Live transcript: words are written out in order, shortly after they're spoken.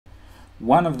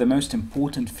One of the most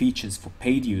important features for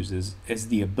paid users is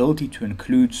the ability to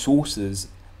include sources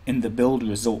in the build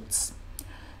results.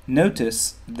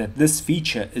 Notice that this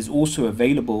feature is also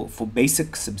available for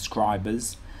basic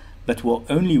subscribers, but will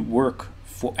only work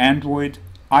for Android,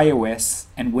 iOS,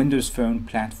 and Windows Phone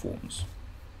platforms.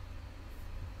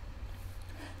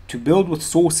 To build with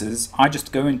sources, I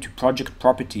just go into Project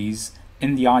Properties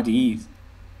in the IDE.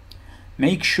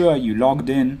 Make sure you logged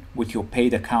in with your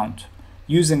paid account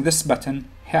using this button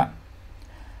here.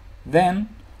 Then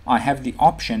I have the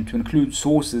option to include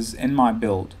sources in my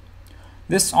build.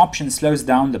 This option slows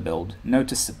down the build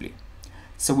noticeably,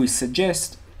 so we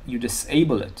suggest you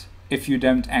disable it if you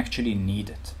don't actually need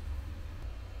it.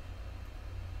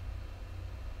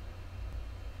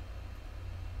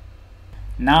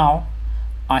 Now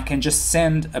I can just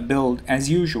send a build as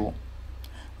usual.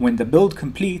 When the build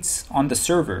completes on the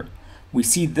server, we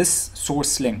see this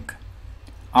source link.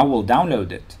 I will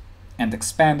download it and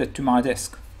expand it to my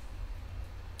disk.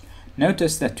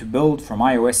 Notice that to build from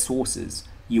iOS sources,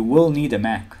 you will need a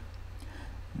Mac.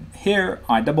 Here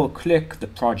I double-click the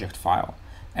project file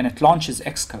and it launches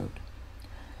Xcode.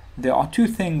 There are two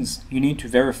things you need to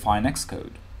verify in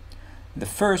Xcode. The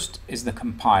first is the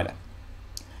compiler.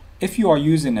 If you are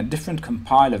using a different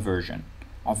compiler version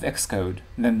of Xcode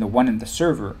than the one in the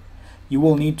server, you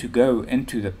will need to go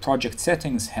into the project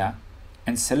settings here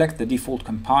and select the default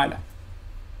compiler.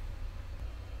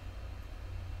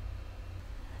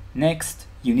 Next,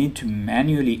 you need to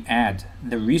manually add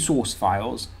the resource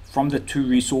files from the two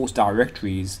resource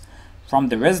directories. From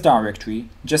the res directory,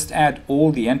 just add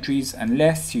all the entries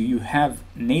unless you have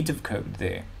native code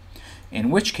there, in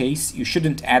which case you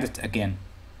shouldn't add it again.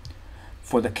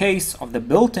 For the case of the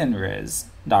built-in res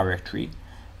directory,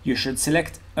 you should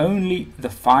select only the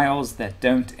files that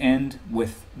don't end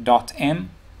with .m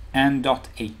and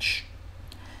 .h.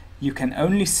 You can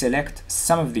only select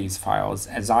some of these files,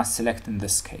 as I select in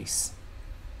this case.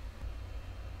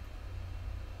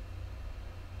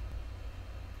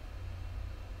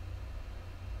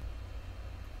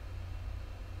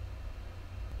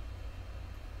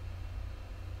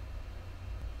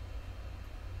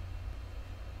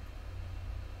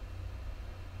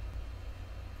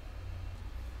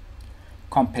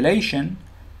 Compilation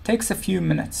takes a few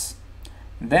minutes.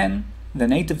 Then the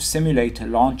native simulator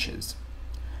launches.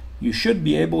 You should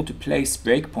be able to place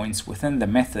breakpoints within the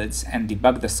methods and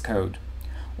debug this code.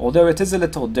 Although it is a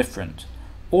little different,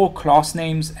 all class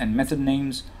names and method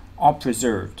names are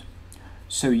preserved,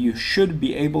 so you should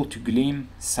be able to glean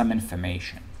some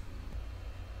information.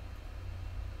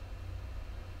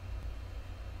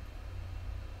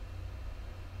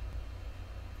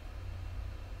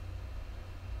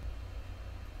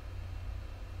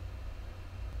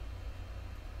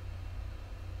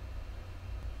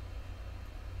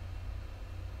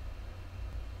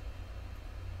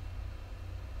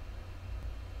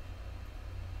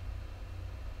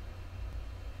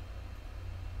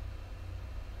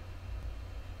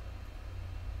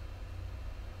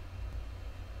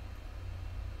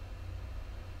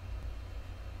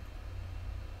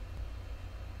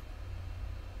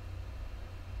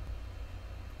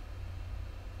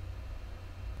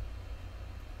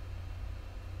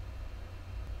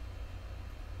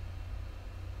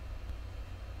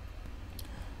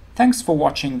 Thanks for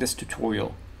watching this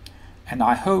tutorial, and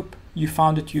I hope you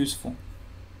found it useful.